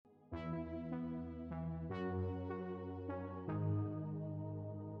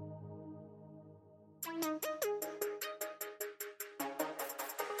Welcome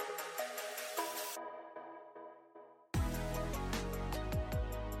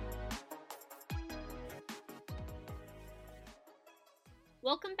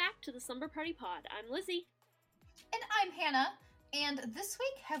back to the Slumber Party Pod. I'm Lizzie. And I'm Hannah. And this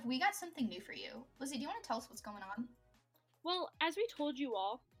week, we got something new for you. Lizzie, do you want to tell us what's going on? Well, as we told you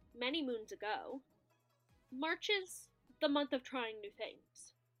all many moons ago, March is the month of trying new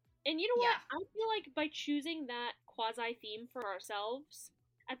things. And you know what? I feel like by choosing that quasi-theme for ourselves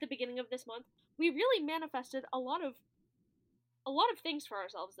at the beginning of this month, we really manifested a lot of things for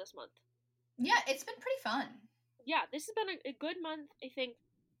ourselves this month. Yeah, it's been pretty fun. Yeah, this has been a good month. I think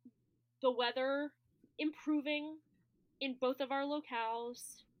the weather improving in both of our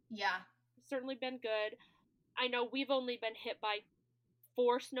locales. Yeah. It's certainly been good. I know we've only been hit by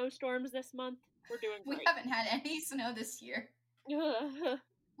 4 snowstorms this month. We're doing great. We haven't had any snow this year.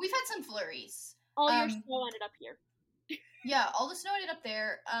 We've had some flurries. All your snow ended up here. Yeah, all the snow ended up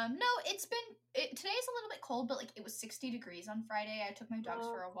there. No, today's a little bit cold, but like it was 60 degrees on Friday. I took my dogs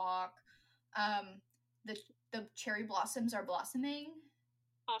for a walk. The cherry blossoms are blossoming.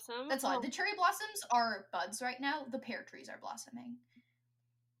 Awesome. That's all. The cherry blossoms are buds right now. The pear trees are blossoming.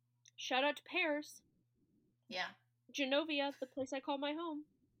 Shout out to pears. Yeah. Genovia, the place I call my home.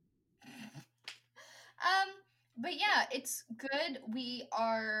 But yeah, it's good. We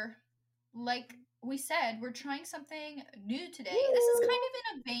are, like we said, we're trying something new today. Woo! This is kind of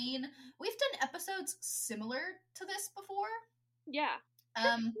in a vein. We've done episodes similar to this before. Yeah.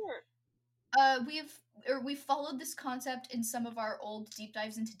 Sure. We've followed this concept in some of our old deep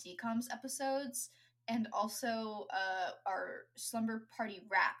dives into DComs episodes, and also our Slumber Party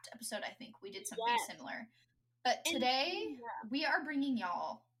Wrapped episode. I think we did something similar. But today we are bringing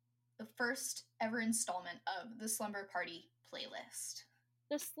y'all the first ever installment of the Slumber Party playlist.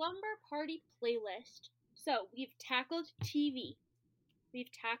 The Slumber Party playlist. So we've tackled TV.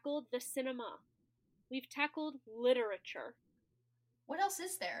 We've tackled the cinema. We've tackled literature. What else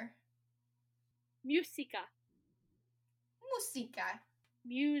is there? Musica.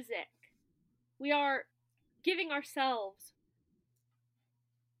 Music. We are giving ourselves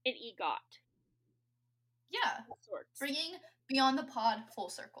an EGOT. Yeah. All sorts. Bringing Beyond the Pod full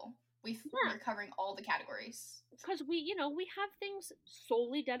circle. We're covering all the categories. Because we have things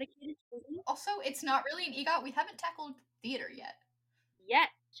solely dedicated to them. Also, it's not really an EGOT. We haven't tackled theater yet.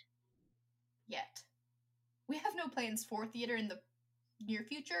 Yet. We have no plans for theater in the near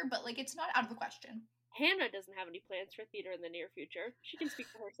future, but like it's not out of the question. Hannah doesn't have any plans for theater in the near future. She can speak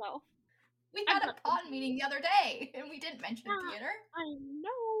for herself. We had a pod meeting the other day, and we didn't mention theater. I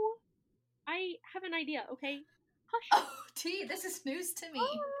know. I have an idea, okay? Hush. Oh, T, this is news to me.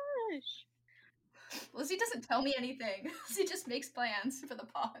 Hush. Lizzie doesn't tell me anything. She just makes plans for the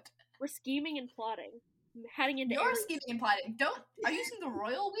pod. We're scheming and plotting. Heading into You're scheming and plotting. Are you using the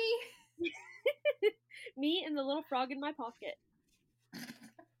royal we? Me and the little frog in my pocket. I thought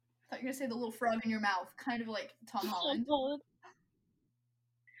you were going to say the little frog in your mouth, kind of like Tom Holland.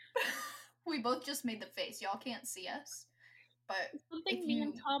 We both just made the face. Y'all can't see us. But something me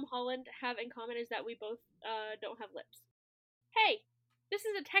and Tom Holland have in common is that we both don't have lips. Hey, this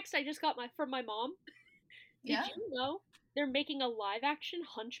is a text I just got from my mom. Did you know they're making a live-action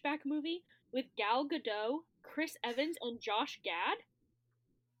Hunchback movie with Gal Gadot, Chris Evans, and Josh Gad?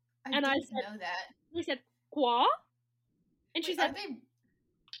 I didn't know that. I said, "Quoi?" And she said,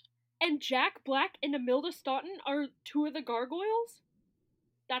 and Jack Black and Imelda Staunton are 2 of the gargoyles?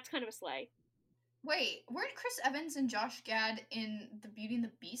 That's kind of a slay. Wait, weren't Chris Evans and Josh Gad in the Beauty and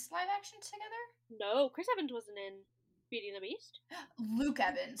the Beast live action together? No, Chris Evans wasn't in Beauty and the Beast. Luke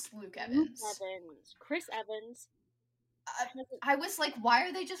Evans. Chris Evans. I was like, why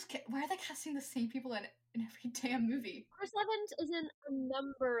are they casting the same people in every damn movie? Chris Evans is in a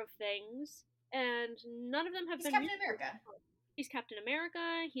number of things, and none of them have been... Captain America. He's Captain America.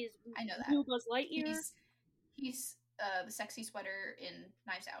 He's I know that. New Buzz Lightyear. He's the sexy sweater in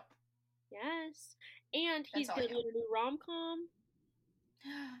Knives Out. Yes. And he's going to be in a new rom-com.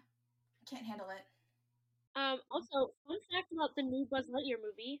 Can't handle it. Also, fun fact about the new Buzz Lightyear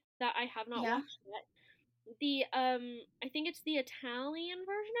movie that I have not watched yet. I think it's the Italian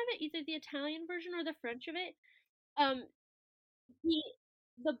version of it, either the Italian version or the French of it.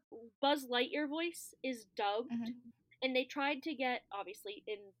 The Buzz Lightyear voice is dubbed, and they tried to get, obviously,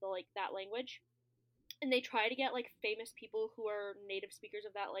 in that language, and they try to get famous people who are native speakers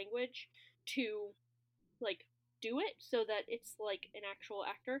of that language to do it so that it's an actual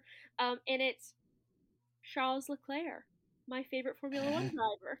actor. And it's Charles Leclerc, my favorite Formula One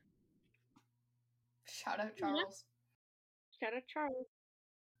driver. Shout out Charles. Shout out Charles.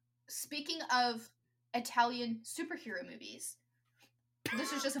 Speaking of Italian superhero movies.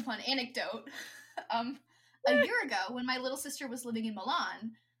 This is just a fun anecdote. A year ago, when my little sister was living in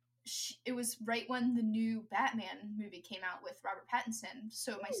Milan, it was right when the new Batman movie came out with Robert Pattinson.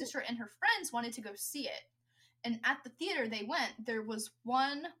 So my sister and her friends wanted to go see it. And at the theater they went, there was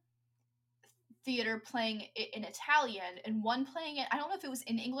one theater playing it in Italian and one playing it, I don't know if it was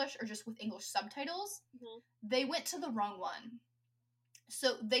in English or just with English subtitles. Mm-hmm. They went to the wrong one.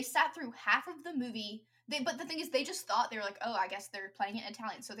 So they sat through half of the movie. But the thing is, they just thought, they were like, oh, I guess they're playing it in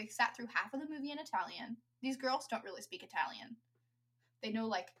Italian. So they sat through half of the movie in Italian. These girls don't really speak Italian. They know,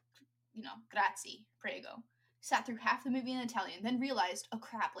 like, grazie, prego. Sat through half the movie in Italian, then realized, oh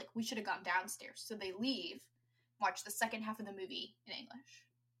crap, like, we should have gone downstairs. So they leave, watch the second half of the movie in English.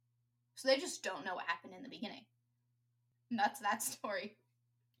 So they just don't know what happened in the beginning. And that's that story.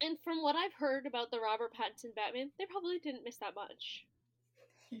 And from what I've heard about the Robert Pattinson Batman, they probably didn't miss that much.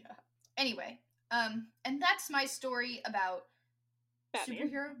 Yeah. Anyway, and that's my story about Batman.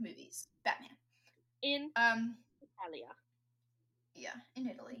 Superhero movies. Batman. In Italia. Yeah, in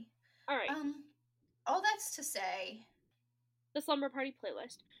Italy. Alright. All that's to say, the Slumber Party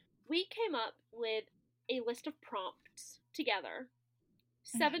playlist. We came up with a list of prompts together.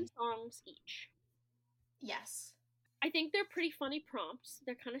 7 songs each. Yes. I think they're pretty funny prompts.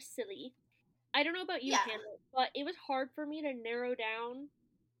 They're kind of silly. I don't know about you, Hannah, but it was hard for me to narrow down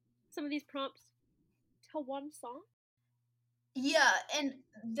some of these prompts to one song. Yeah, and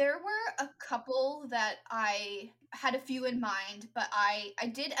there were a couple that I had a few in mind, but I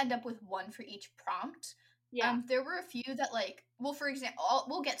did end up with one for each prompt. Yeah. There were a few that, like, well, for example,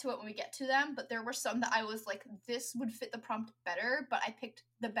 we'll get to it when we get to them, but there were some that I was like, this would fit the prompt better, but I picked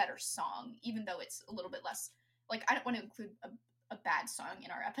the better song, even though it's a little bit less, like, I don't want to include a bad song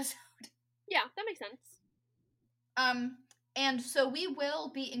in our episode. Yeah, that makes sense. And so we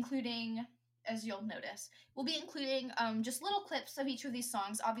will be including, as you'll notice, we'll be including just little clips of each of these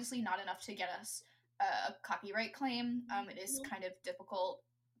songs. Obviously not enough to get us a copyright claim. It is kind of difficult,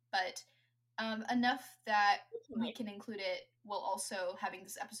 but enough that we can include it while also having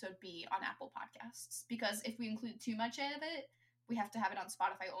this episode be on Apple Podcasts. Because if we include too much of it, we have to have it on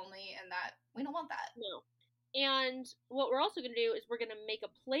Spotify only, and that we don't want that. No. And what we're also going to do is we're going to make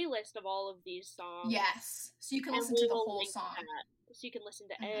a playlist of all of these songs. Yes. So you can listen to the whole song. So you can listen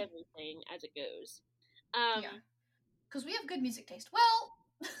to everything as it goes. Yeah. Because we have good music taste.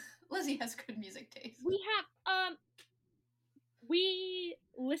 Well, Lizzie has good music taste. We have, we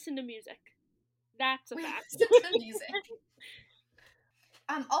listen to music. That's a fact. We listen to music.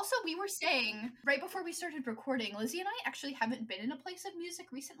 Also, we were saying, right before we started recording, Lizzie and I actually haven't been in a place of music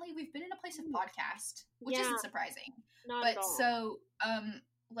recently. We've been in a place of podcast, which isn't surprising. Not at all. So,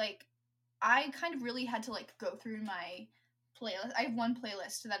 like, I kind of really had to, like, go through my playlist. I have one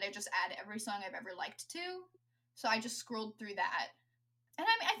playlist that I just add every song I've ever liked to. So I just scrolled through that. And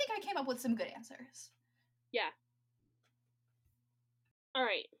I think I came up with some good answers. Yeah. All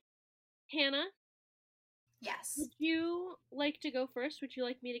right. Hannah? Yes. Would you like to go first? Would you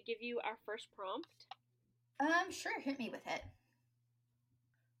like me to give you our first prompt? Sure, hit me with it.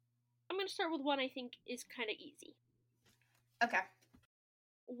 I'm going to start with one I think is kind of easy. Okay.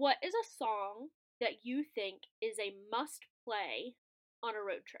 What is a song that you think is a must-play on a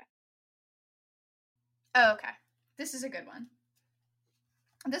road trip? Oh, okay. This is a good one.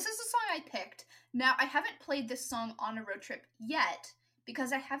 This is a song I picked. Now, I haven't played this song on a road trip yet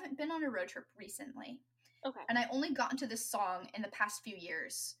because I haven't been on a road trip recently. Okay. And I only got into this song in the past few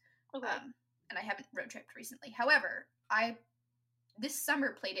years. Okay. And I haven't road tripped recently. However, I this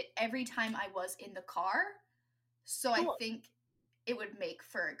summer played it every time I was in the car. So cool. I think it would make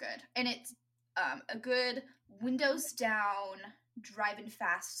for a good. And it's a good windows down, driving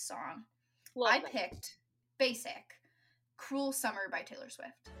fast song. I picked Basic, Cruel Summer by Taylor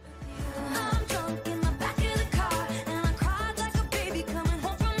Swift. I'm drunk in the back of the car, and I cried like a baby coming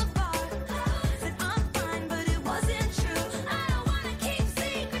home from the bar. Said I'm fine, but it wasn't true. I don't want to keep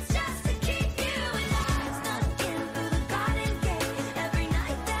secrets just to keep you alive. Snuck in through the garden gate every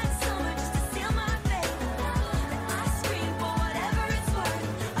night that summer just to steal my faith. Then I scream for whatever it's worth.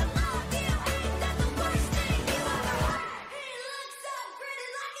 I love you, ain't that the worst thing you ever heard? He looks so pretty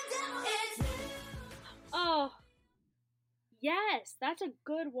like a devil. It's oh. Yes, that's a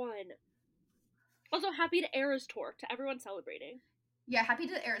good one. Also, happy to Eras Tour, to everyone celebrating. Yeah, happy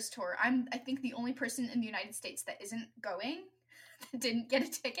to the Eras Tour. I'm, I think, the only person in the United States that isn't going, that didn't get a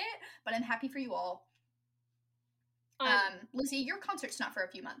ticket, but I'm happy for you all. Lizzie, your concert's not for a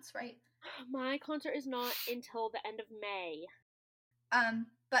few months, right? My concert is not until the end of May.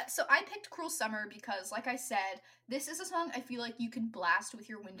 But so I picked Cruel Summer because, like I said, this is a song I feel like you can blast with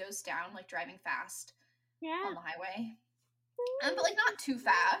your windows down, like driving fast. Yeah. on the highway. But like not too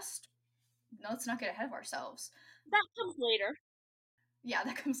fast. No, let's not get ahead of ourselves. That comes later. Yeah,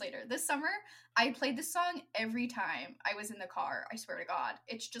 that comes later. This summer, I played this song every time I was in the car. I swear to God.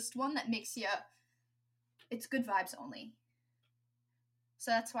 It's just one that makes you. It's good vibes only.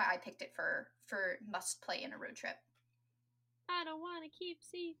 So that's why I picked it for must play in a road trip. I don't want to keep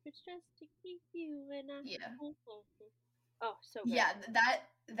secrets just to keep you and I. Yeah. Oh, so good. Yeah,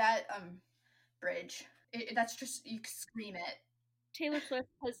 that bridge. That's just, you scream it. Taylor Swift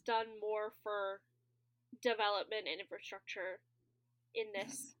has done more for development and infrastructure in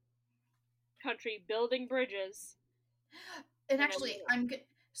this country, building bridges. And actually,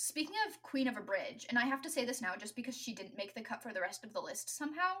 speaking of Queen of a Bridge, and I have to say this now just because she didn't make the cut for the rest of the list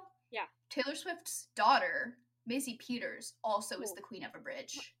somehow. Yeah. Taylor Swift's daughter, Maisie Peters, also is the Queen of a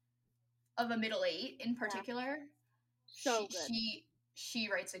Bridge. Of a middle eight in particular. Yeah. So good. She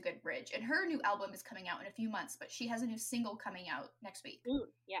writes a good bridge. And her new album is coming out in a few months, but she has a new single coming out next week.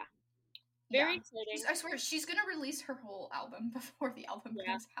 Yeah. Very exciting. I swear, she's going to release her whole album before the album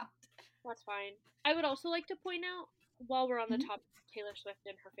comes out. That's fine. I would also like to point out, while we're on the topic of Taylor Swift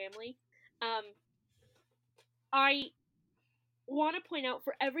and her family, I want to point out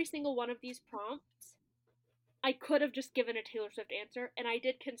for every single one of these prompts, I could have just given a Taylor Swift answer, and I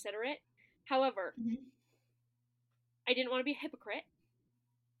did consider it. However, I didn't want to be a hypocrite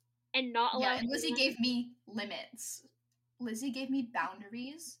and not allow. Yeah, and Lizzie gave me limits. Lizzie gave me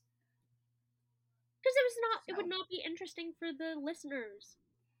boundaries. Because it would not be interesting for the listeners.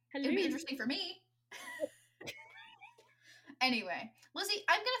 Hello. It would be interesting for me. Anyway, Lizzie,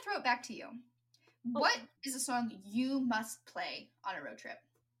 I'm going to throw it back to you. What is a song you must play on a road trip?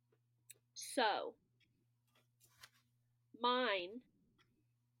 So, mine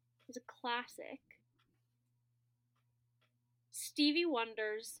is a classic. Stevie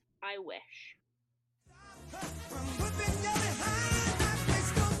Wonder's I Wish.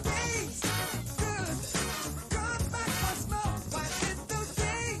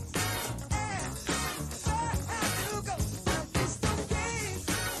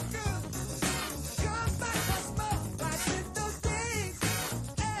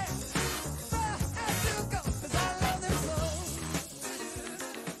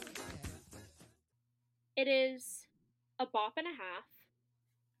 It is a bop and a half.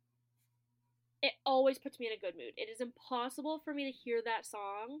 It always puts me in a good mood. It is impossible for me to hear that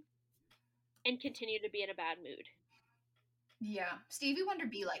song and continue to be in a bad mood. Yeah, Stevie Wonder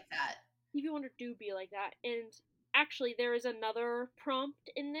be like that. Stevie Wonder do be like that. And actually, there is another prompt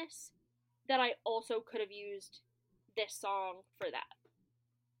in this that I also could have used this song for that.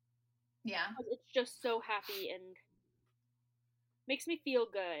 Yeah. It's just so happy and makes me feel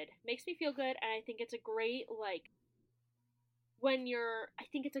good. And I think it's a great, I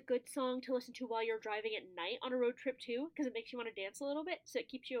think it's a good song to listen to while you're driving at night on a road trip too, because it makes you want to dance a little bit, so it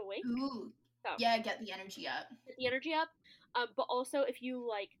keeps you awake. Ooh. So, yeah, get the energy up. But also if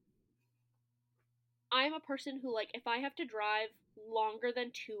you I'm a person who if I have to drive longer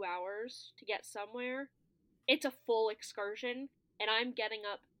than 2 hours to get somewhere, it's a full excursion, and I'm getting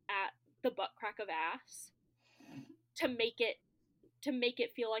up at the butt crack of ass to make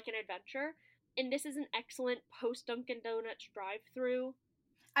it feel like an adventure. And this is an excellent post Dunkin' Donuts drive-through.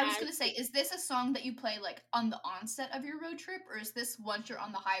 I was gonna say, is this a song that you play on the onset of your road trip, or is this once you're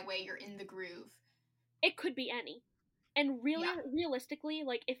on the highway, you're in the groove? It could be any. And realistically,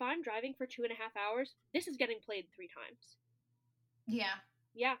 if I'm driving for 2.5 hours, this is getting played 3 times. Yeah.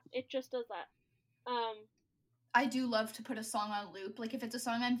 Yeah, it just does that. I do love to put a song on loop. If it's a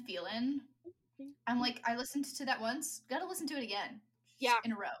song I'm feeling, I'm I listened to that once, gotta listen to it again. Yeah.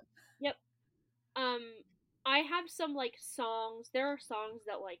 In a row. Yep. I have some songs. There are songs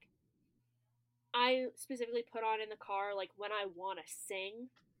that I specifically put on in the car when I want to sing,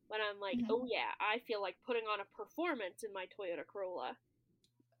 when I'm oh yeah, I feel like putting on a performance in my Toyota Corolla.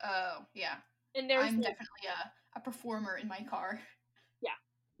 Oh yeah. And there's I'm definitely a performer in my car.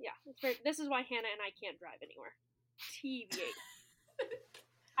 Yeah. This is why Hannah and I can't drive anywhere. TBH.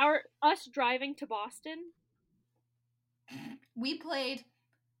 Us driving to Boston.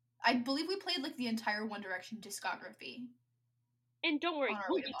 I believe we played the entire One Direction discography. And don't worry,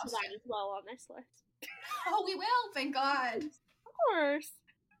 we'll get to that as well on this list. Oh, we will, thank God. Of course.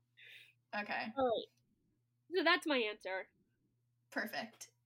 Okay. Alright. So that's my answer. Perfect.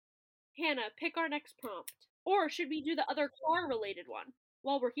 Hannah, pick our next prompt. Or should we do the other car-related one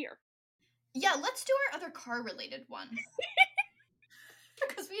while we're here? Yeah, let's do our other car-related one.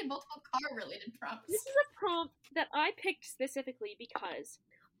 Because we had multiple car-related prompts. This is a prompt that I picked specifically because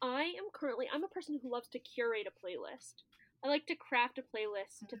I'm a person who loves to curate a playlist. I like to craft a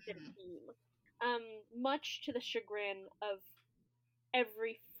playlist to fit a theme. much to the chagrin of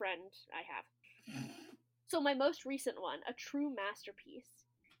every friend I have. So my most recent one, a true masterpiece,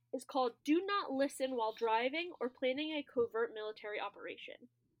 is called Do Not Listen While Driving or Planning a Covert Military Operation.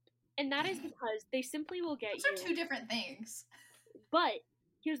 And that is because they simply will get Those are two different things. But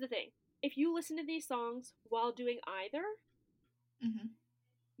here's the thing. If you listen to these songs while doing either,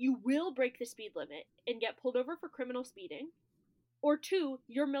 you will break the speed limit and get pulled over for criminal speeding. Or 2,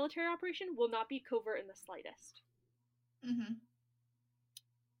 your military operation will not be covert in the slightest. And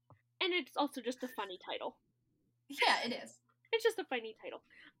it's also just a funny title. Yeah, it is. It's just a funny title.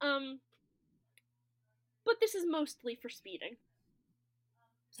 But this is mostly for speeding.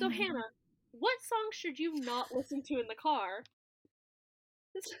 So Hannah, what song should you not listen to in the car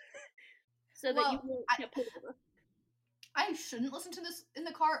so that you won't get pulled over? I shouldn't listen to this in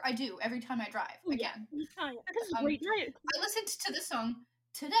the car. I do every time I drive. Again, this is a great night. I listened to this song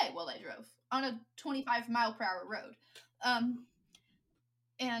today while I drove on a 25-mile-per-hour road,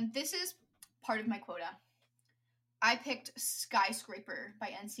 and this is part of my quota. I picked "Skyscraper" by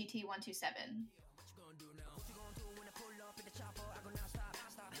NCT 127.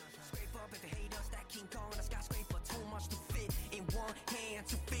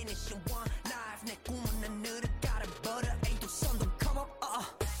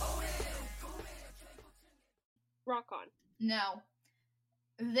 Rock on. Now,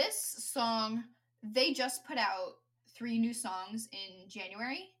 this song, they just put out 3 new songs in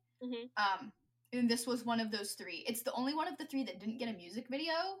January. And this was one of those 3. It's the only one of the 3 that didn't get a music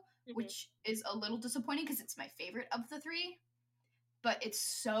video, which is a little disappointing because it's my favorite of the 3. But it's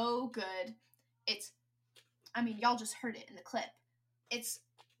so good. Y'all just heard it in the clip. It's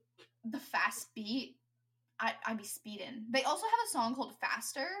the fast beat. I be speeding. They also have a song called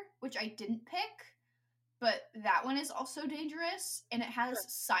Faster, which I didn't pick, but that one is also dangerous, and it has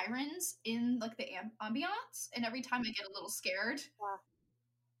sirens in like the ambiance, and every time I get a little scared.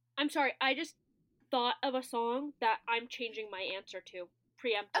 I'm sorry, I just thought of a song that I'm changing my answer to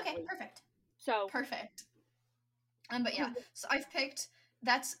preemptively. Okay, perfect. So perfect. But yeah, so I've picked.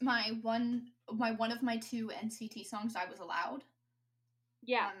 That's my one of my 2 NCT songs I was allowed.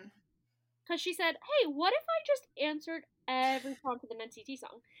 Yeah. Because she said, "Hey, what if I just answered every song with an NCT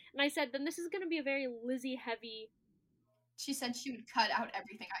song?" And I said, "Then this is going to be a very Lizzie heavy." She said she would cut out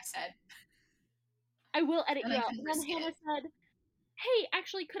everything I said. I will edit you out. And then Hannah said, "Hey,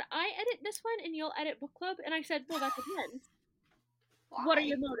 actually, could I edit this one and you'll edit book club?" And I said, "Well, that depends." Why? What are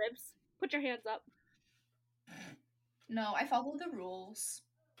your motives? Put your hands up. No, I follow the rules.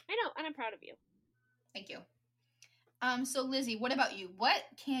 I know, and I'm proud of you. Thank you. So Lizzie, what about you? What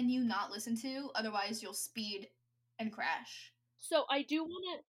can you not listen to? Otherwise, you'll speed and crash. So I do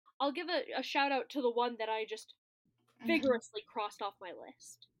want to. I'll give a shout out to the one that I just vigorously crossed off my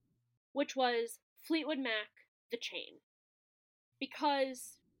list, which was Fleetwood Mac, "The Chain,"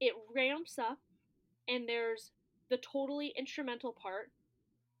 because it ramps up, and there's the totally instrumental part.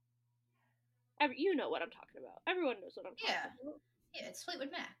 You know what I'm talking about. Everyone knows what I'm talking about. Yeah, it's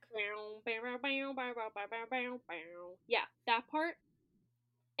Fleetwood Mac. Yeah, that part.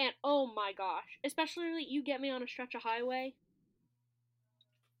 And oh my gosh, especially You Get Me on a Stretch of Highway.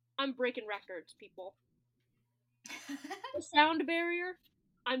 I'm breaking records, people. The sound barrier,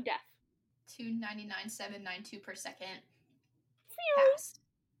 I'm deaf. 299.792 per second. Fast.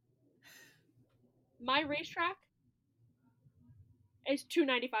 My racetrack is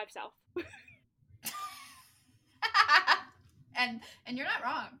 295 south. And you're not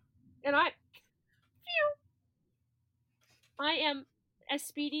wrong. And I am as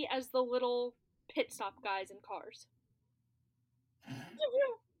speedy as the little pit stop guys in cars.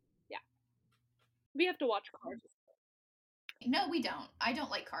 Yeah. We have to watch Cars. No, we don't. I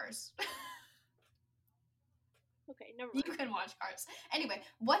don't like Cars. Okay, never mind. You can watch Cars. Anyway,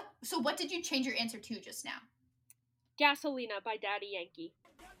 what did you change your answer to just now? Gasolina by Daddy Yankee.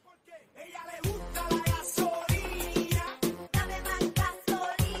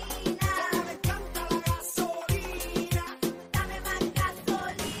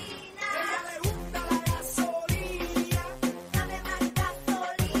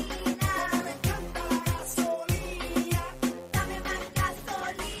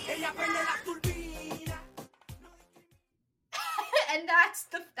 And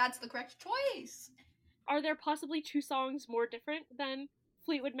that's the correct choice. Are there possibly 2 songs more different than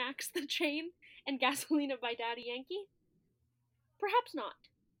Fleetwood Mac's "The Chain" and Gasolina by Daddy Yankee? Perhaps not.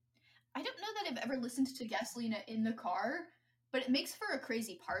 I don't know that I've ever listened to Gasolina in the car, but it makes for a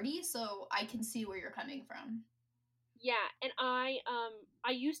crazy party, so I can see where you're coming from. Yeah, and I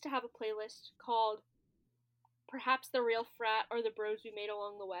used to have a playlist called Perhaps the Real Frat or the Bros We Made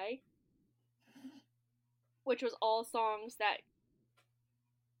Along the Way. which was all songs that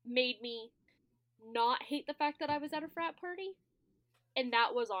made me not hate the fact that I was at a frat party, and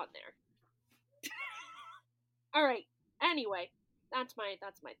that was on there. All right. Anyway, that's my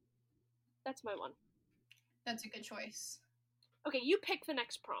one. That's a good choice. Okay, you pick the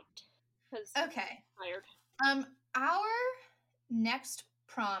next prompt. Okay. I'm tired. Our next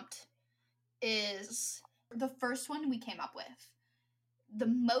prompt is the first one we came up with. The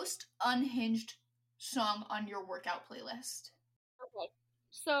most unhinged song on your workout playlist. Okay.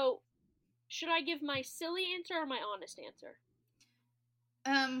 So, should I give my silly answer or my honest answer?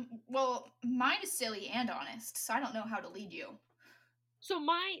 Well, mine is silly and honest, so I don't know how to lead you. So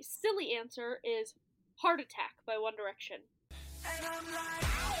my silly answer is Heart Attack by One Direction. And I'm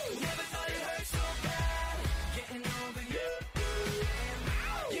like, never thought it hurt so bad, getting over you.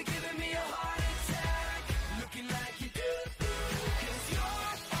 And you're giving me a heart attack, looking like you do. 'Cause you're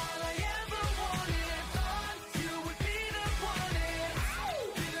all I ever wanted, thought you would be the one. And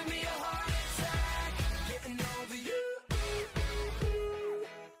giving me a heart attack, getting over you.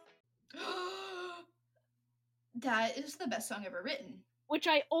 That is the best song ever written. Which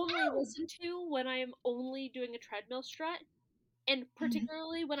I only listen to when I am only doing a treadmill strut, and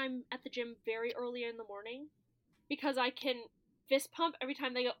particularly when I'm at the gym very early in the morning, because I can fist pump every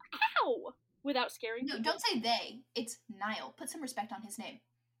time they go, ow, without scaring people. No, don't say they. It's Niall. Put some respect on his name.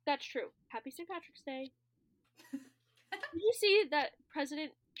 That's true. Happy St. Patrick's Day. Did you see that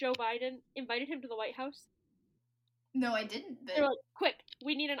President Joe Biden invited him to the White House? No, I didn't. But... They were like, quick,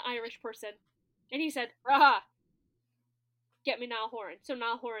 we need an Irish person. And he said, aha, get me Niall Horan. So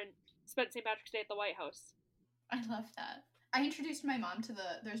Niall Horan spent St. Patrick's Day at the White House. I love that. I introduced my mom to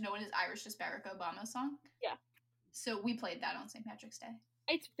the There's No One As Irish as Barack Obama song. Yeah. So we played that on St. Patrick's Day.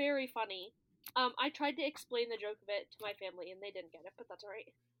 It's very funny. I tried to explain the joke of it to my family and they didn't get it, but that's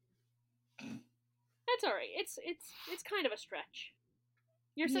alright. That's alright. It's kind of a stretch.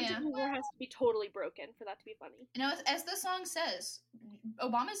 Your sense of humor has to be totally broken for that to be funny. You know, as the song says,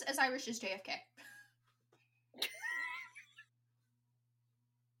 Obama's as Irish as JFK.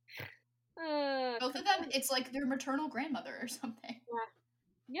 Both of them, it's like their maternal grandmother or something.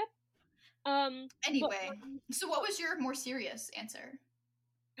 Yeah. Yep. Anyway, so what was your more serious answer?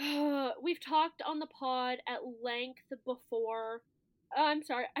 We've talked on the pod at length before. I'm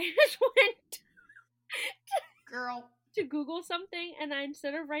sorry, I just went to Google something, and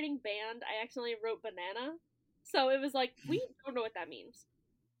instead of writing band, I accidentally wrote banana. So it was like, we don't know what that means.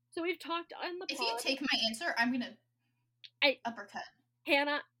 So we've talked on the pod. If you take my answer, I'm gonna uppercut.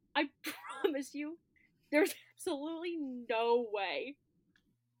 Hannah, I promise you, there's absolutely no way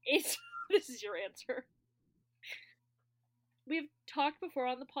this is your answer. We've talked before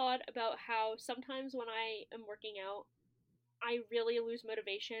on the pod about how sometimes when I am working out, I really lose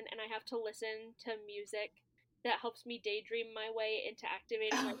motivation and I have to listen to music that helps me daydream my way into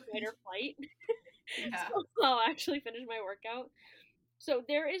activating my fight or flight. Yeah. So I'll actually finish my workout. So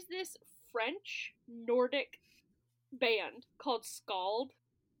there is this French Nordic band called Scald,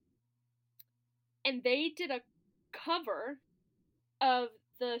 and they did a cover of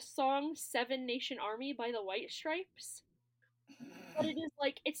the song Seven Nation Army by the White Stripes. But it is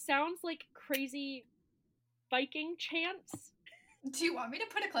like, it sounds like crazy Viking chants. Do you want me to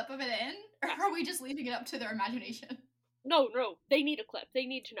put a clip of it in? Or are we just leaving it up to their imagination? No, they need a clip. They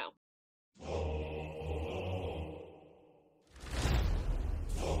need to know.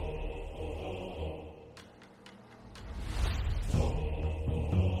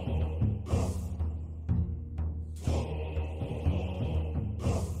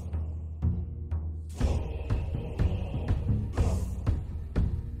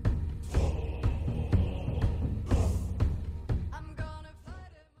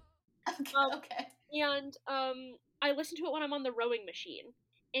 Okay. And I listen to it when I'm on the rowing machine,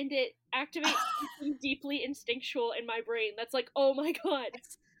 and it activates something deeply instinctual in my brain that's like, oh my god.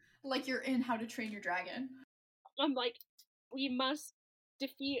 It's like you're in How to Train Your Dragon. I'm like, we must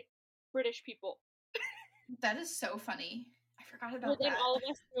defeat British people. That is so funny. I forgot about that. Within all of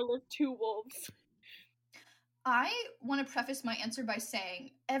us, there live two wolves. I want to preface my answer by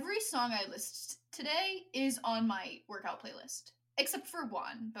saying every song I list today is on my workout playlist. Except for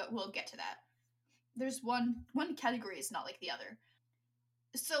one, but we'll get to that. There's one category is not like the other.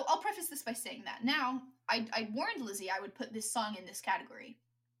 So I'll preface this by saying that. Now, I warned Lizzie I would put this song in this category.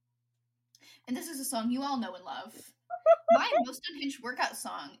 And this is a song you all know and love. My most unhinged workout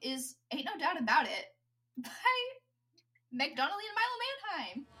song is Ain't No Doubt About It by McDonald's and Milo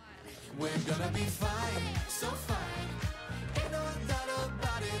Manheim. We're gonna be fine, so fine. Ain't no doubt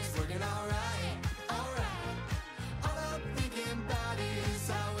about it, it's working alright. All I'm thinking about is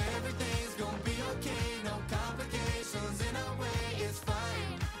how everything's gonna be okay. No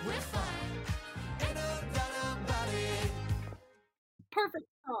Perfect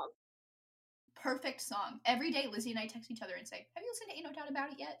song. Perfect song. Every day, Lizzie and I text each other and say, "Have you listened to Ain't No Doubt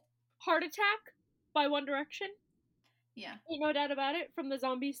About It yet?" Heart Attack by One Direction. Yeah. Ain't No Doubt About It from the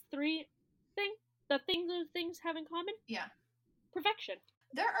Zombies 3 thing. The things those things have in common. Yeah. Perfection.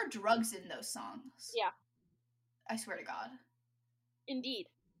 There are drugs in those songs. Yeah. I swear to God. Indeed.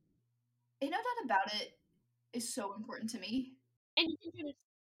 Ain't No Doubt About It is so important to me. And you can just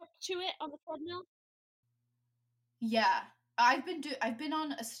step to it on the treadmill. Yeah. I've been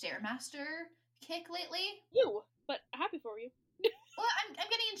on a Stairmaster kick lately. But happy for you. Well, I'm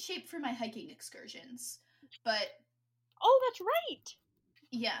getting in shape for my hiking excursions. But oh, that's right.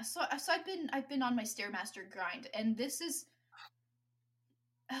 Yeah, so I've been on my Stairmaster grind, and this is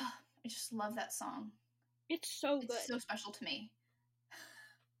I just love that song. It's so good. It's so special to me.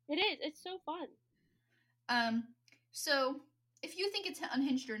 It is. It's so fun. So if you think it's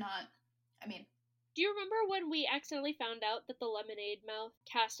unhinged or not, I mean, do you remember when we accidentally found out that the Lemonade Mouth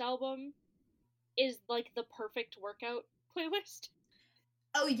cast album is like the perfect workout playlist?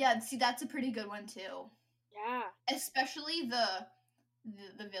 Oh yeah, see that's a pretty good one too. Yeah. Especially the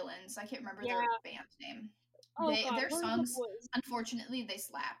villains. I can't remember their band's name. Oh, God, their songs, unfortunately, they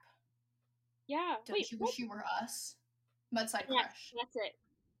slap. Yeah. Don't you wish you were us? Mudside Crush. That's it.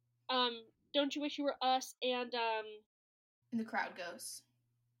 Don't you wish you were us and And The Crowd Goes.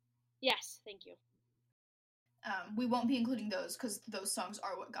 Yes, thank you. We won't be including those because those songs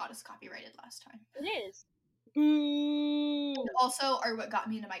are what got us copyrighted last time. It is. Boo. And also are what got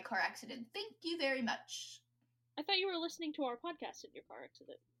me into my car accident. Thank you very much. I thought you were listening to our podcast in your car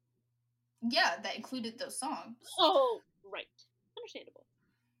accident. Yeah, that included those songs. Oh, right. Understandable.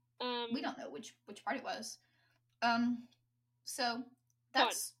 We don't know which part it was. So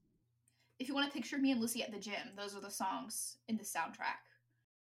that's fun. If you want to picture me and Lucy at the gym, those are the songs in the soundtrack.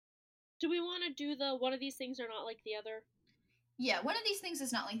 Do we want to do the one of these things are not like the other? Yeah, one of these things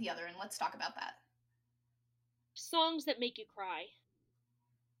is not like the other, and let's talk about that. Songs that make you cry.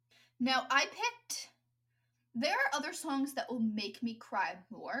 Now, there are other songs that will make me cry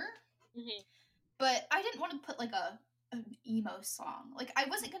more, but I didn't want to put like an emo song. Like, I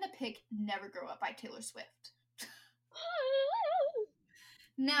wasn't going to pick Never Grow Up by Taylor Swift.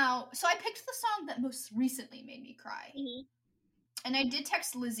 Now, so I picked the song that most recently made me cry. And I did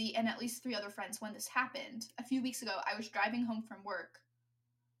text Lizzie and at least 3 other friends when this happened. A few weeks ago, I was driving home from work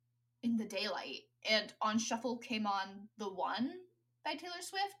in the daylight, and on shuffle came on The One by Taylor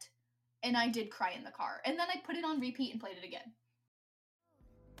Swift, and I did cry in the car. And then I put it on repeat and played it again.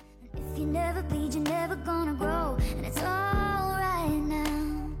 If you never bleed, you're never gonna grow, and it's all right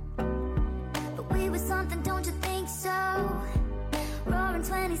now. But we were something, don't you think so? Roaring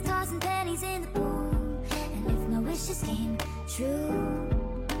 20s, tossing pennies in the pool, and if my wishes came true,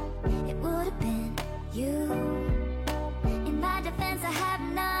 it would have been you. In my defense, I have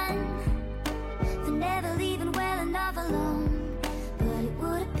none for never leaving well enough alone, but it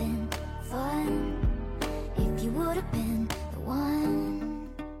would have been fun if you would have been the one.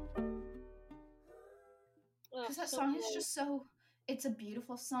 Because that song is just so, it's a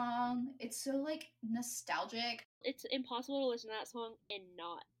beautiful song. It's so, like, nostalgic. It's impossible to listen to that song and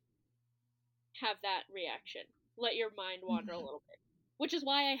not have that reaction. Let your mind wander a little bit. Which is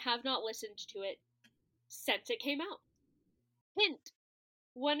why I have not listened to it since it came out. Hint.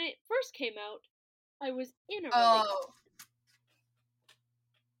 When it first came out, I was in a relationship.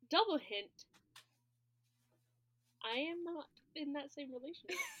 Double hint. I am not in that same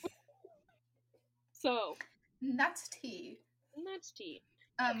relationship. So. That's tea. That's tea.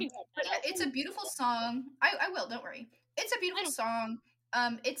 But yeah, it's a beautiful song. I will, don't worry. It's a beautiful song.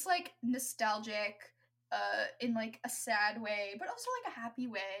 It's like nostalgic, in like a sad way, but also like a happy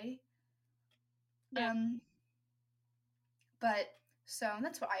way. Yeah. But so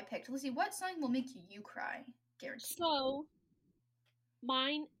that's what I picked. Lizzie, what song will make you cry? Guaranteed. So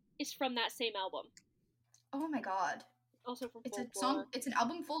mine is from that same album. Oh my god. Also from It's Folklore. a song. It's an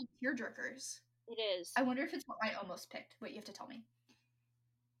album full of tearjerkers. It is. I wonder if it's what I almost picked. Wait, you have to tell me.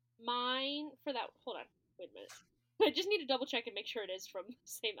 Mine for that. Hold on. Wait a minute. I just need to double check and make sure it is from the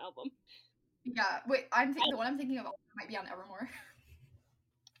same album. Yeah. Wait. The one I'm thinking of might be on Evermore.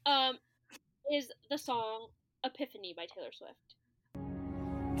 Is the song "Epiphany" by Taylor Swift.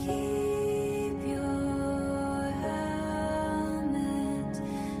 Keep your helmet,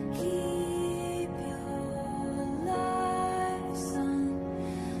 keep your life, son.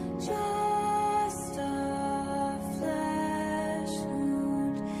 Just a flesh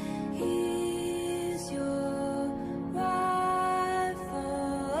wound. Here's your rifle.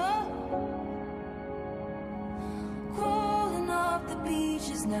 Crawling up the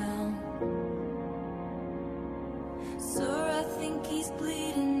beaches now. Sir, I think he's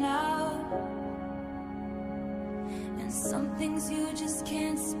Some things you just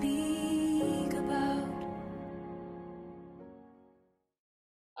can't speak about.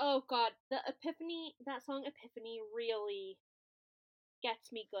 Oh god, that song Epiphany really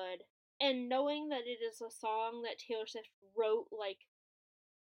gets me good. And knowing that it is a song that Taylor Swift wrote, like,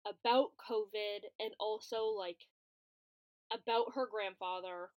 about COVID and also, like, about her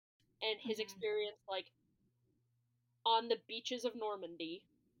grandfather and his experience, like, on the beaches of Normandy.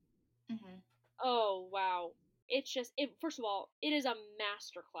 Oh, wow. First of all, it is a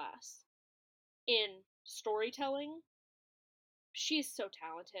masterclass in storytelling. She's so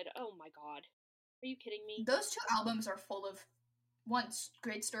talented. Oh my god. Are you kidding me? Those two albums are full of, once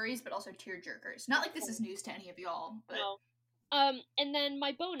great stories, but also tearjerkers. Not like this is news to any of y'all, but... No. And then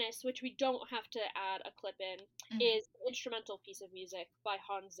my bonus, which we don't have to add a clip in, is an instrumental piece of music by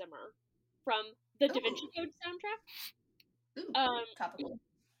Hans Zimmer from the Da Vinci Code soundtrack. Topical.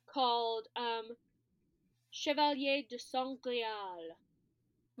 Called Chevalier de Sangreal.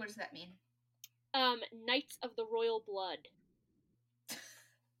 What does that mean? Knights of the Royal Blood.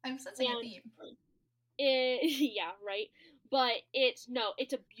 I'm sensing a theme. Yeah, right. But it's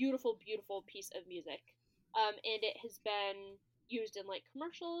a beautiful, beautiful piece of music. And it has been used in, like,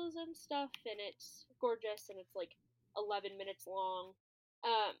 commercials and stuff, and it's gorgeous, and it's, like, 11 minutes long.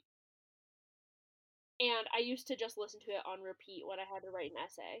 And I used to just listen to it on repeat when I had to write an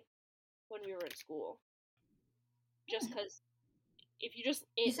essay when we were in school. Just because if you just...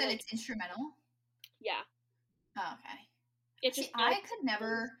 You said it's instrumental? Yeah. Oh, okay. I could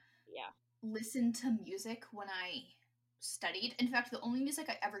never listen to music when I studied. In fact, the only music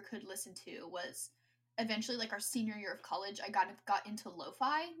I ever could listen to was eventually, like, our senior year of college. I got into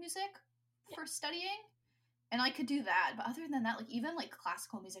lo-fi music for studying, and I could do that. But other than that, like, even, like,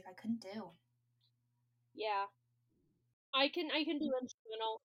 classical music, I couldn't do. Yeah. I can do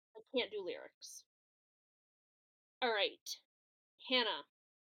instrumental. I can't do lyrics. Alright. Hannah,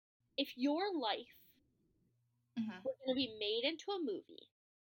 if your life were going to be made into a movie,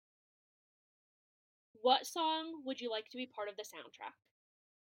 what song would you like to be part of the soundtrack?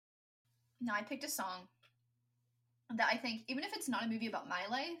 No, I picked a song that I think, even if it's not a movie about my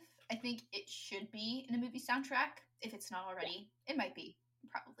life, I think it should be in a movie soundtrack. If it's not already, it might be.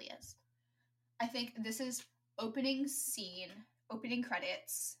 It probably is. I think this is opening scene, opening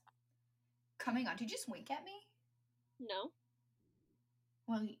credits, coming on. Did you just wink at me? No.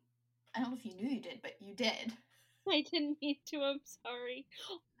 Well, I don't know if you knew you did, but you did. I didn't mean to, I'm sorry.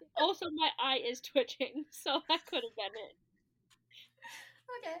 Also, my eye is twitching, so that could have been it.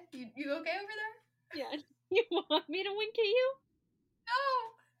 Okay. You okay over there? Yeah. You want me to wink at you?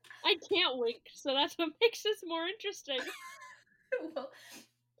 No! I can't wink, so that's what makes this more interesting. Well,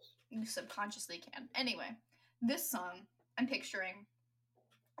 you subconsciously can. Anyway, this song, I'm picturing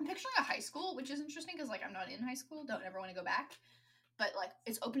a high school, which is interesting because, like, I'm not in high school. Don't ever want to go back. But, like,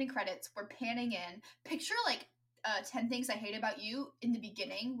 it's opening credits. We're panning in. Picture, like, 10 Things I Hate About You in the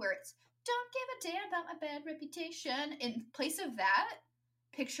beginning, where it's, don't give a damn about my bad reputation. In place of that,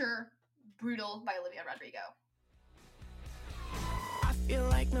 picture Brutal by Olivia Rodrigo. I feel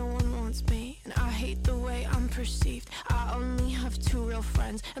like no one wants me, and I hate the way I'm perceived. I only have 2 real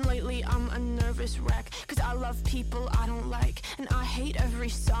friends, and lately I'm a nervous wreck, cause I love people I don't like, and I hate every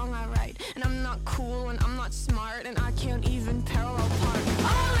song I write, and I'm not cool, and I'm not smart, and I can't even parallel park.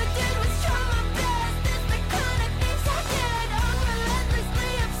 All I did was try my best, it's the kind of things I did, I'm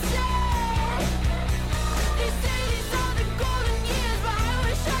relentlessly upset. They say these are the golden years, but I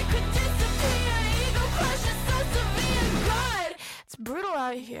wish I could disappear. Ego crush is so severe, God, it's brutal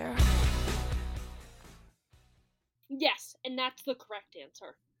out here. Yes, and that's the correct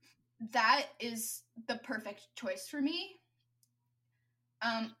answer. That is the perfect choice for me.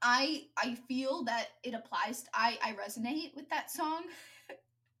 I feel that it applies. I resonate with that song.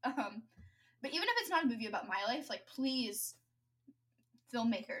 But even if it's not a movie about my life, like, please,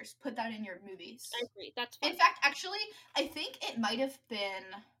 filmmakers, put that in your movies. I agree. That's fine. In fact, actually, I think it might have been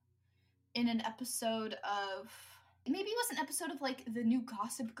in an episode of, maybe it was an episode of, like, the new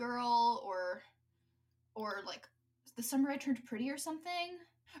Gossip Girl, or like The Summer I Turned Pretty or something.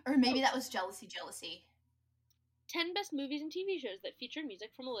 Or maybe that was Jealousy. 10 best movies and TV shows that feature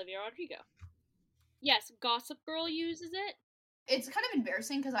music from Olivia Rodrigo. Yes, Gossip Girl uses it. It's kind of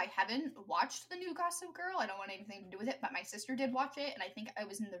embarrassing because I haven't watched the new Gossip Girl. I don't want anything to do with it, but my sister did watch it, and I think I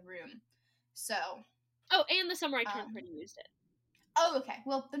was in the room. So. Oh, and The Summer I Turned Pretty used it. Oh, okay.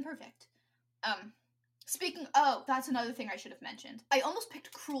 Well, then perfect. That's another thing I should have mentioned. I almost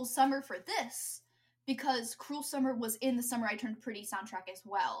picked Cruel Summer for this, because Cruel Summer was in the Summer I Turned Pretty soundtrack as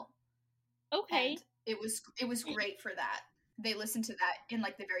well. Okay. And it was great for that. They listened to that in,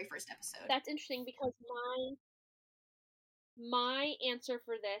 like, the very first episode. That's interesting because my answer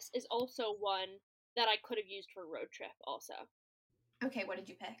for this is also one that I could have used for Road Trip also. Okay, what did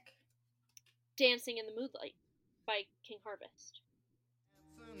you pick? Dancing in the Moonlight by King Harvest.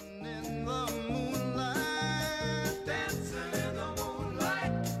 Dancing in the moonlight, dancing in the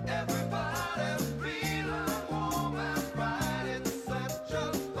moonlight, everybody feeling warm and bright. It's such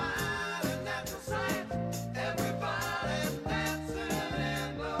a fine and natural sight. Everybody dancing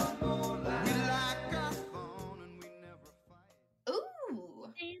in the moonlight. We like our fun and we never fight.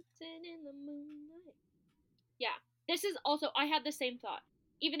 Ooh. Dancing in the Moonlight. Yeah, this is also, I had the same thought.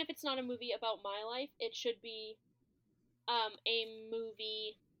 Even if it's not a movie about my life, it should be a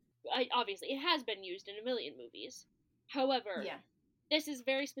movie. Obviously, it has been used in a million movies. However, Yeah. this is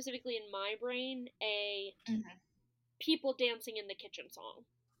very specifically in my brain a people dancing in the kitchen song.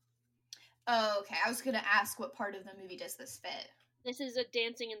 Oh, okay. I was gonna ask what part of the movie does this fit? This is a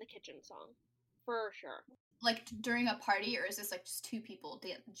dancing in the kitchen song, for sure. Like during a party, or is this like just two people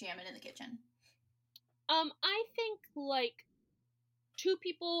jamming in the kitchen? I think like two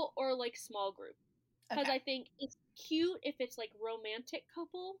people or like small group, because Okay. I think it's cute if it's like romantic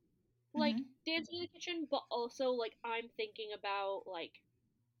couple like dancing in the kitchen, but also like I'm thinking about like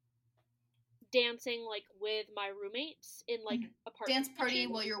dancing like with my roommates in like a dance party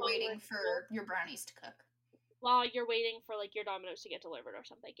kitchen while you're while waiting we're at for school, your brownies to cook. while you're waiting for like your Domino's to get delivered or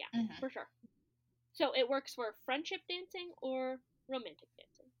something. Yeah, for sure. So it works for friendship dancing or romantic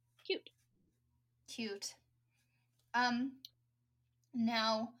dancing. Cute.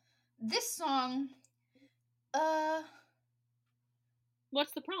 Now this song,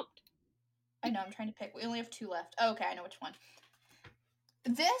 what's the prompt? I know, I'm trying to pick. We only have 2 left. Oh, okay, I know which one.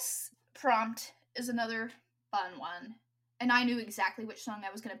 This prompt is another fun one, and I knew exactly which song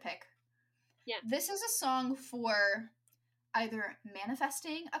I was going to pick. Yeah. This is a song for either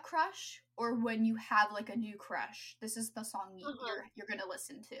manifesting a crush or when you have like a new crush. This is the song you're going to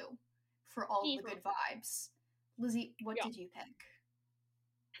listen to for all the good vibes. Lizzie, what did you pick?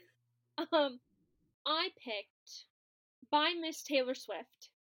 I picked by Miss Taylor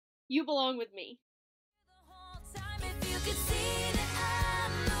Swift, You Belong With Me. The whole time, if you could see that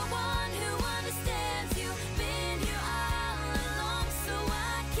I'm the one who understands you, been here all along, so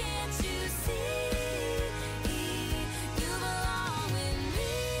why can't you see? You belong with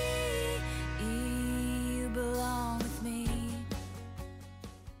me. You belong with me.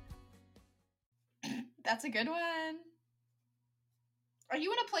 That's a good one. Are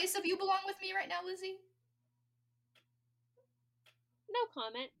you in a place of you belong with me right now, Lizzie? No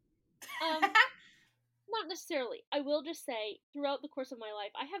comment. Not necessarily. I will just say, throughout the course of my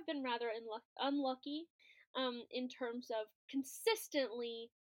life, I have been rather unlucky in terms of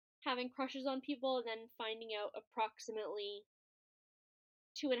consistently having crushes on people and then finding out approximately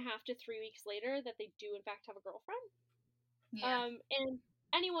 2.5 to 3 weeks later that they do in fact have a girlfriend. Yeah. And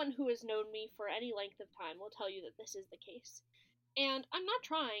anyone who has known me for any length of time will tell you that this is the case. And I'm not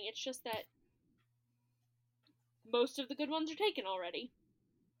trying, it's just that most of the good ones are taken already.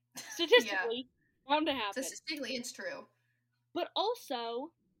 Statistically, bound to happen. Statistically, it's true. But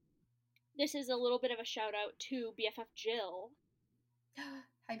also, this is a little bit of a shout out to BFF Jill.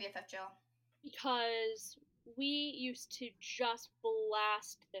 Hi, BFF Jill. Because we used to just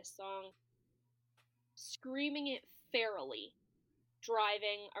blast this song, screaming it fairly,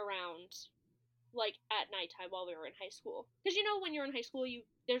 driving around, like, at nighttime while we were in high school. Because, you know, when you're in high school,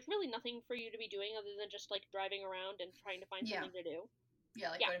 there's really nothing for you to be doing other than just, like, driving around and trying to find something to do. Yeah,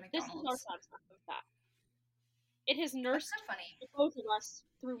 like go to McDonald's. This is our soundtrack of that. It has nursed That's so funny. both of us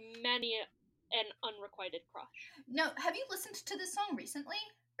through many an unrequited crush. No, have you listened to this song recently?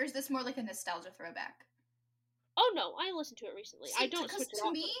 Or is this more like a nostalgia throwback? Oh no, I listened to it recently. See, I don't switch it to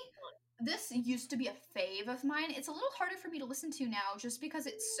off. me, this used to be a fave of mine. It's a little harder for me to listen to now just because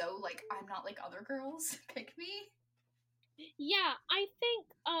it's so, like, I'm not like other girls. Pick me. Yeah, I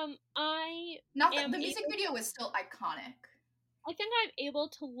think, Not that the music video is still iconic. I think I'm able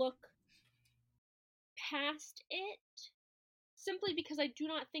to look past it simply because I do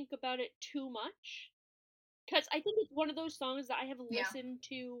not think about it too much. Because I think it's one of those songs that I have listened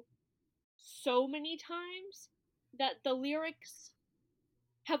to so many times that the lyrics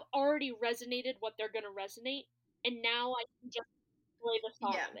have already resonated what they're going to resonate, and now I can just play the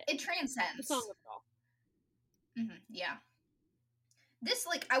song of it. It transcends. The song of it all. Yeah. This,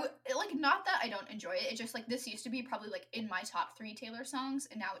 like, I would, like, not that I don't enjoy it, it's just, like, this used to be probably, like, in my top 3 Taylor songs,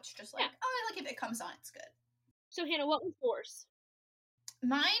 and now it's just, like, oh, like, if it comes on, it's good. So, Hannah, what was yours?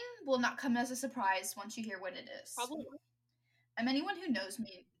 Mine will not come as a surprise once you hear what it is. Probably not. And anyone who knows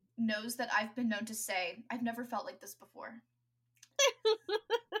me knows that I've been known to say, I've never felt like this before.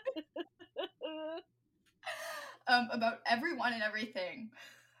 about everyone and everything.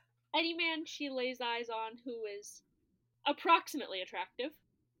 Any man she lays eyes on who is approximately attractive.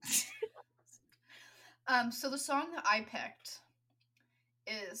 So the song that I picked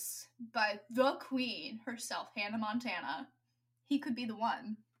is by the queen herself, Hannah Montana. He Could Be the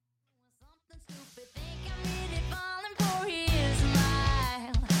One.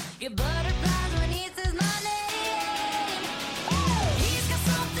 Get butterflies when he says my name. He's got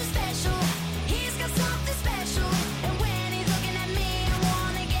something special. He's got something special. And when he's looking at me, I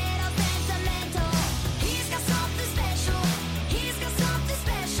wanna get all sentimental. He's got something special. He's got something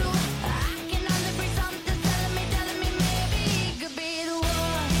special. I can only bring something telling me maybe he could be the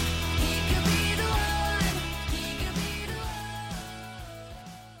one. He could be the one. He could be the one.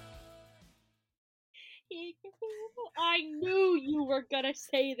 I knew you were gonna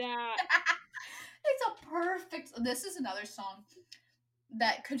say that. It's a perfect. This is another song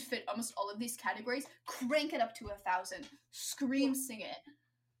that could fit almost all of these categories. Crank it up to 1,000. Scream, sing it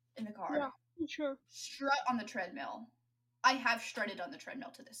in the car. Yeah, sure. Strut on the treadmill. I have strutted on the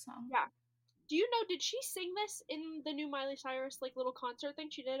treadmill to this song. Yeah. Do you know, did she sing this in the new Miley Cyrus, like, little concert thing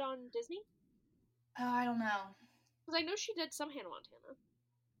she did on Disney? I don't know. Because I know she did some Hannah Montana.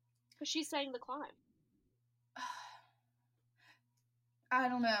 Because she sang The Climb. I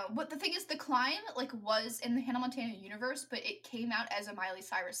don't know. But the thing is, The Climb, like, was in the Hannah Montana universe, but it came out as a Miley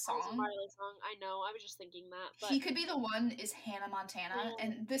Cyrus song. It's a Miley song, I know. I was just thinking that. But He Could Be the One is Hannah Montana,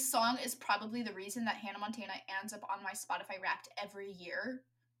 and this song is probably the reason that Hannah Montana ends up on my Spotify Wrapped every year.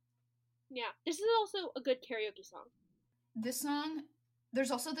 yeah, this is also a good karaoke song. This song,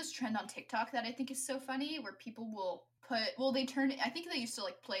 there's also this trend on TikTok that I think is so funny, where people will they turn, I think they used to,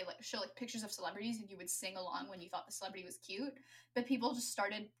 like, show, like, pictures of celebrities, and you would sing along when you thought the celebrity was cute, but people just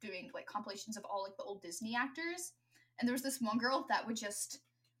started doing, like, compilations of all, like, the old Disney actors, and there was this one girl that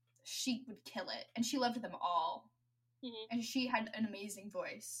she would kill it, and she loved them all, and she had an amazing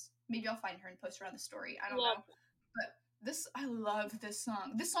voice. Maybe I'll find her and post her on the story, I don't know, but I love this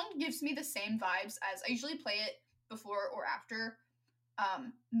song. This song gives me the same vibes as, I usually play it before or after,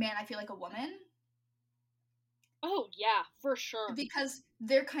 Man, I Feel Like a Woman. Oh, yeah, for sure. Because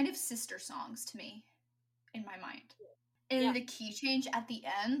they're kind of sister songs to me, in my mind. And the key change at the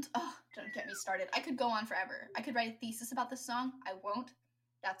end, oh, don't get me started. I could go on forever. I could write a thesis about this song. I won't.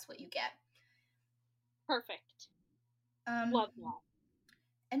 That's what you get. Perfect. Love that.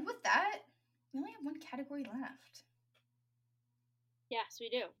 And with that, we only have one category left. Yes, we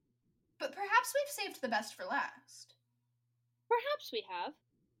do. But perhaps we've saved the best for last. Perhaps we have.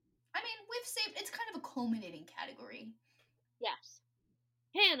 I mean, it's kind of a culminating category. Yes.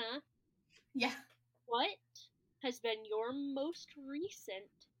 Hannah. Yeah. What has been your most recent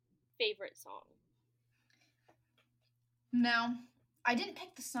favorite song? Now, I didn't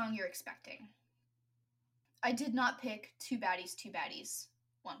pick the song you're expecting. I did not pick Two Baddies,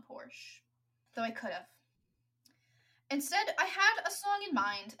 One Porsche. Though I could have. Instead, I had a song in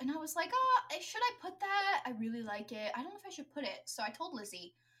mind, and I was like, should I put that? I really like it. I don't know if I should put it. So I told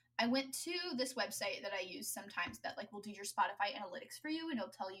Lizzie, I went to this website that I use sometimes that, like, will do your Spotify analytics for you, and it'll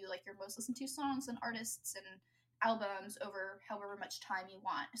tell you, like, your most listened to songs and artists and albums over however much time you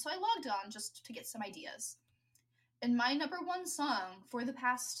want. So I logged on just to get some ideas. And my number one song for the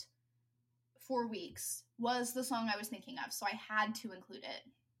past 4 weeks was the song I was thinking of, so I had to include it.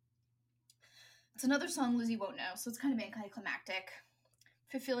 It's another song Lizzie won't know, so it's kind of anticlimactic.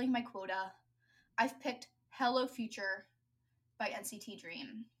 Fulfilling my quota, I've picked Hello Future by NCT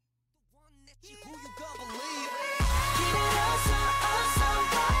Dream.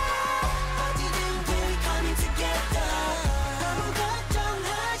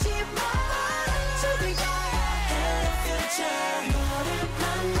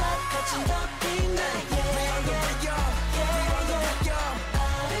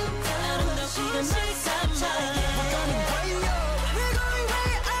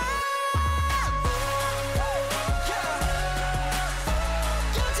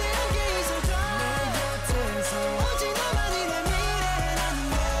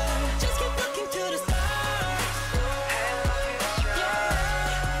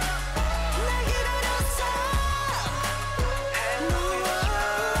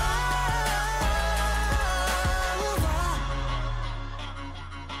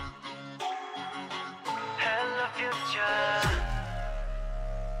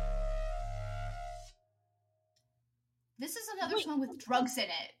 This is another song with drugs in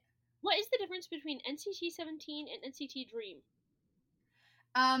it. What is the difference between NCT 17 and NCT Dream?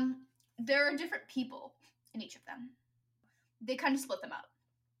 There are different people in each of them. They kind of split them up.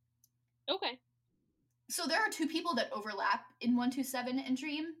 Okay. So there are two people that overlap in 127 and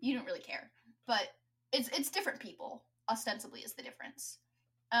Dream. You don't really care. But It's different people, ostensibly, is the difference.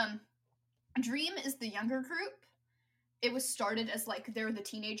 Dream is the younger group. It was started as, like, they're the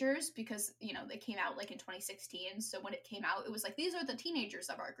teenagers because, you know, they came out, like, in 2016. So when it came out, it was like, these are the teenagers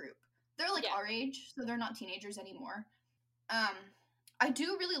of our group. They're, like, our age, so they're not teenagers anymore. I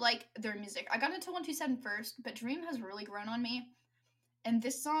do really like their music. I got into 127 first, but Dream has really grown on me. And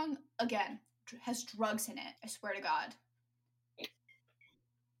this song, again, has drugs in it. I swear to God.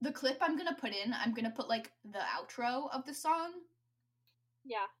 The clip I'm gonna put, like, the outro of the song.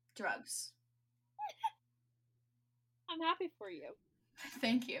 Yeah. Drugs. I'm happy for you.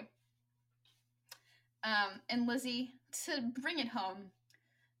 Thank you. And Lizzie, to bring it home,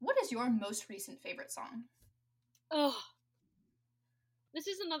 what is your most recent favorite song? Oh. This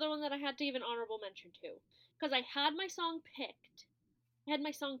is another one that I had to give an honorable mention to. Because I had my song picked.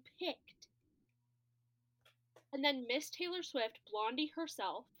 And then Miss Taylor Swift, Blondie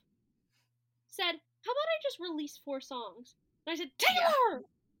herself, said, how about I just release 4 songs? And I said, Taylor!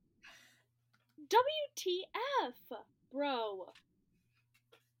 Yeah. WTF, bro.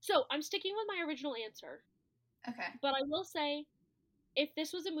 So, I'm sticking with my original answer. Okay. But I will say, if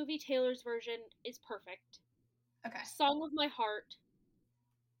this was a movie, Taylor's version is perfect. Okay. Song of my heart.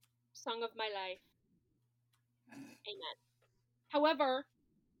 Song of my life. Amen. However,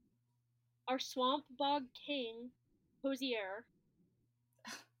 our Swamp Bog King, Hosier,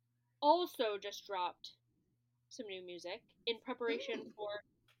 also just dropped some new music in preparation for...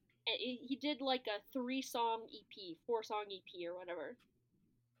 He did like a 3-song EP, 4-song EP or whatever.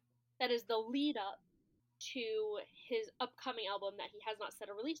 That is the lead up to his upcoming album that he has not set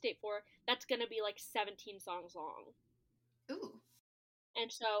a release date for. That's gonna be like 17 songs long. Ooh.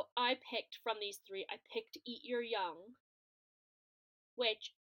 And so I picked from these 3, I picked Eat Your Young,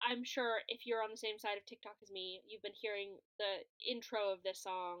 which I'm sure if you're on the same side of TikTok as me, you've been hearing the intro of this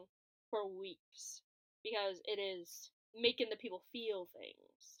song for weeks, because it is making the people feel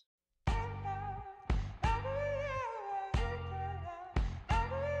things.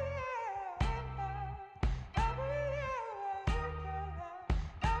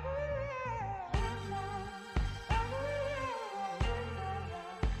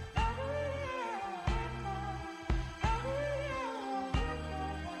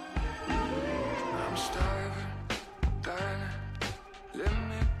 I'm starving, darling. Let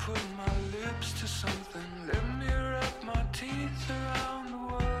me put my lips to something. Let me wrap my teeth around the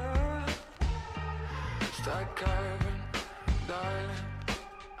world. Start carving, darling.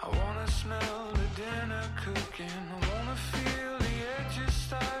 I wanna smell the dinner cooking. I wanna feel the edges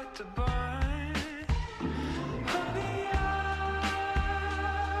start to burn. Honey, I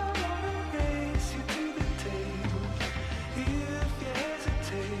wanna race you to the table. If you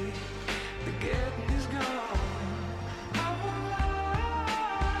hesitate, the getting is gone. I won't lie.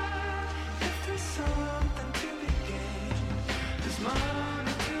 If there's something to be gained, there's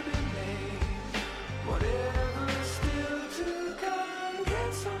money to be made. Whatever's still to come,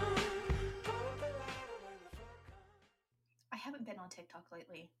 get some. Put the light when the fun comes. I haven't been on TikTok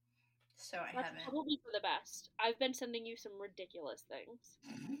lately, so I That's haven't. probably for the best. I've been sending you some ridiculous things.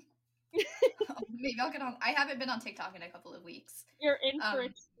 Maybe I'll get on. I haven't been on TikTok in a couple of weeks. You're in for a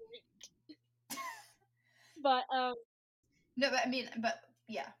treat. But, No, but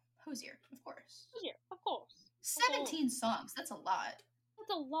yeah, Hosier, of course. here, of course. 17 songs, that's a lot.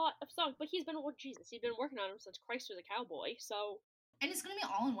 That's a lot of songs, but he's been working on them since Christ was a cowboy, so... And it's gonna be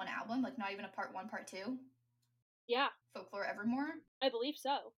all in one album, like not even a part 1, part 2? Yeah. Folklore Evermore? I believe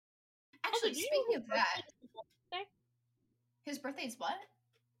so. Actually, Also, speaking of that, Day? his birthday's what?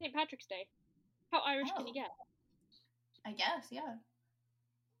 St. Patrick's Day. How Irish can you Oh. get? I guess, yeah.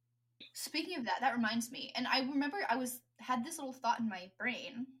 Speaking of that, that reminds me, and I remember had this little thought in my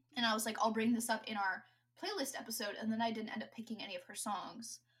brain, and I was like, I'll bring this up in our playlist episode, and then I didn't end up picking any of her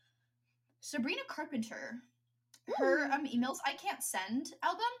songs. Sabrina Carpenter, her Emails I Can't Send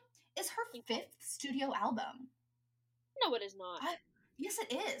album is her 5th studio album. No, it is not. Yes,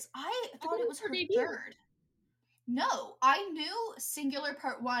 it is. I thought it was her debut. 3rd. No, I knew Singular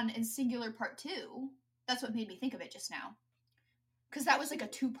Part 1 and Singular Part 2. That's what made me think of it just now. Because that was like a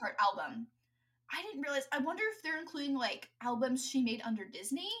 2-part album. I didn't realize. I wonder if they're including like albums she made under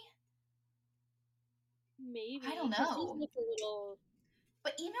Disney? Maybe. I don't This know. is like a little...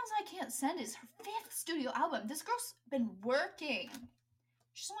 But Emails I Can't Send is her 5th studio album. This girl's been working.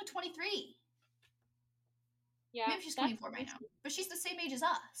 She's only 23. Yeah. Maybe she's 24 by now. But she's the same age as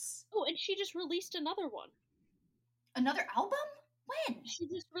us. Oh, and she just released another one. Another album? When? She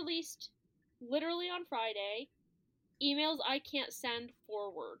just released, literally on Friday, Emails I Can't Send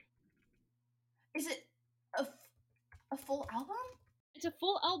Forward. Is it a full album? It's a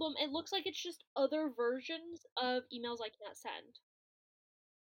full album. It looks like it's just other versions of Emails I Can't Send.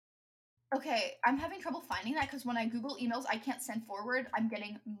 Okay, I'm having trouble finding that because when I Google emails I can't send forward, I'm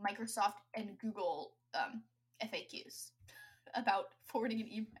getting Microsoft and Google FAQs about forwarding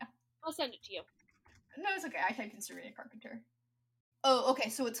an email. I'll send it to you. No, it's okay. I typed in Serena Carpenter. Oh,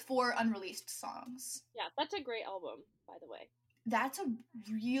 okay, so it's 4 unreleased songs. Yeah, that's a great album, by the way. That's a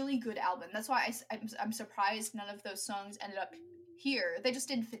really good album. That's why I'm surprised none of those songs ended up here. They just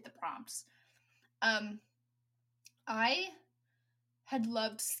didn't fit the prompts. I had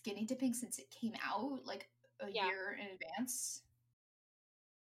loved Skinny Dipping since it came out, like a year in advance.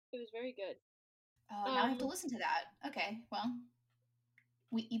 It was very good. Oh, now I have to listen to that. Okay, well,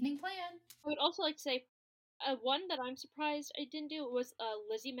 evening plan. I would also like to say, one that I'm surprised I didn't do was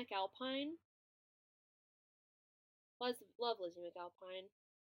Lizzie McAlpine. Love Lizzie McAlpine.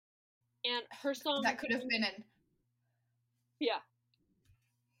 And her song... That could have been in... Yeah.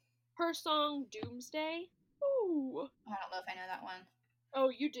 Her song, Doomsday. Ooh. I don't know if I know that one. Oh,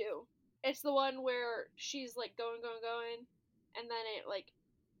 you do. It's the one where she's, like, going, and then it, like,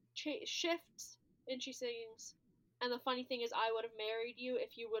 shifts, and she sings. And the funny thing is, I would have married you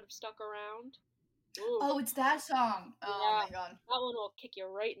if you would have stuck around. Ooh. Oh, it's that song. Oh, yeah, my God. That one will kick you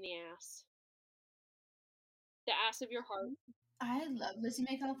right in the ass. The ass of your heart. I love Lizzie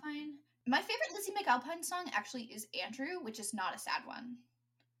McAlpine. My favorite Lizzie McAlpine song actually is Andrew, which is not a sad one.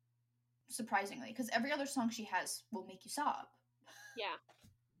 Surprisingly, because every other song she has will make you sob. Yeah.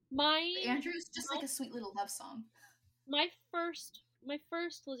 Andrew's just like a sweet little love song. My first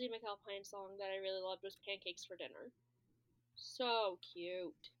Lizzie McAlpine song that I really loved was Pancakes for Dinner. So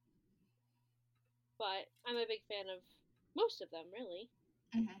cute. But I'm a big fan of most of them, really.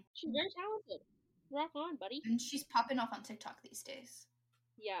 Mm-hmm. She's very talented. Rock on, buddy. And she's popping off on TikTok these days.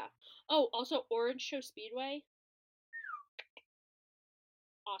 Yeah. Oh, also Orange Show Speedway.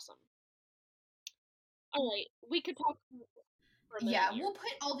 Awesome. Alright, we could talk for a minute. Yeah, here. we'll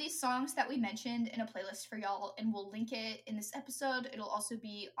put all these songs that we mentioned in a playlist for y'all, and we'll link it in this episode. It'll also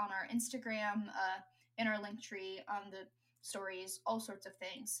be on our Instagram, in our link tree, on the stories, all sorts of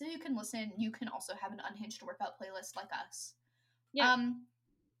things. So you can listen. You can also have an unhinged workout playlist like us. Yeah.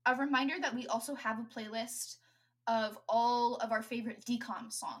 A reminder that we also have a playlist of all of our favorite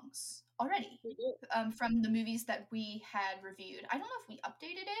DCOM songs already. We do. From the movies that we had reviewed. I don't know if we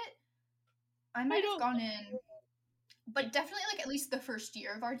updated it. I might have gone in, but definitely like at least the first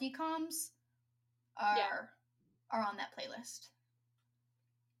year of our DCOMs are on that playlist.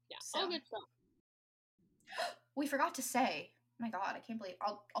 Yeah, so. All good stuff. We forgot to say, my God, I can't believe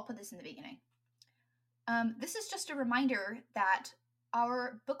I'll put this in the beginning. This is just a reminder that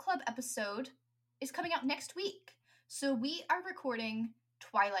our book club episode is coming out next week. So we are recording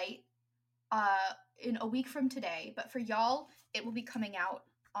Twilight in a week from today, but for y'all, it will be coming out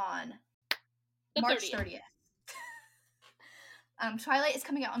on March 30th. Twilight is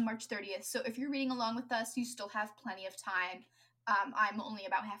coming out on March 30th, so if you're reading along with us, you still have plenty of time. I'm only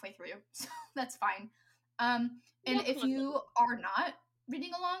about halfway through, so that's fine. And if you are not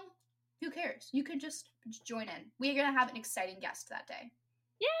reading along, who cares? You can just join in. We're going to have an exciting guest that day.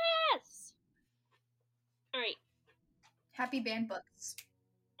 Yes! Alright. Happy banned books.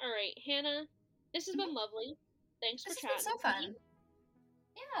 Alright, Hannah, this has been lovely. Thanks for chatting. This has been so fun.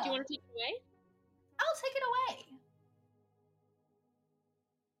 Yeah. Do you want to take it away? I'll take it away.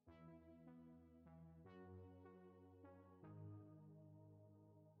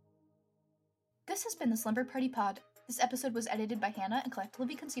 This has been the Slumber Party Pod. This episode was edited by Hannah and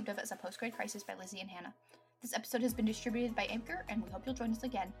collectively conceived of as a post-grade crisis by Lizzie and Hannah. This episode has been distributed by Anchor, and we hope you'll join us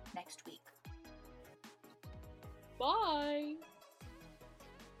again next week. Bye!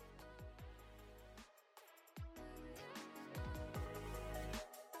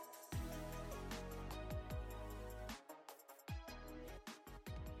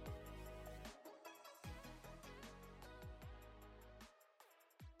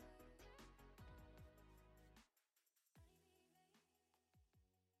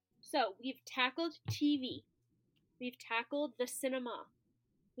 So, we've tackled TV. We've tackled the cinema.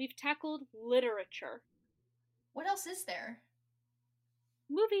 We've tackled literature. What else is there?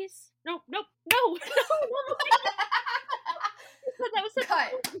 Movies. No. That was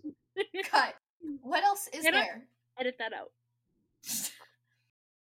Cut. What else is there? Edit that out.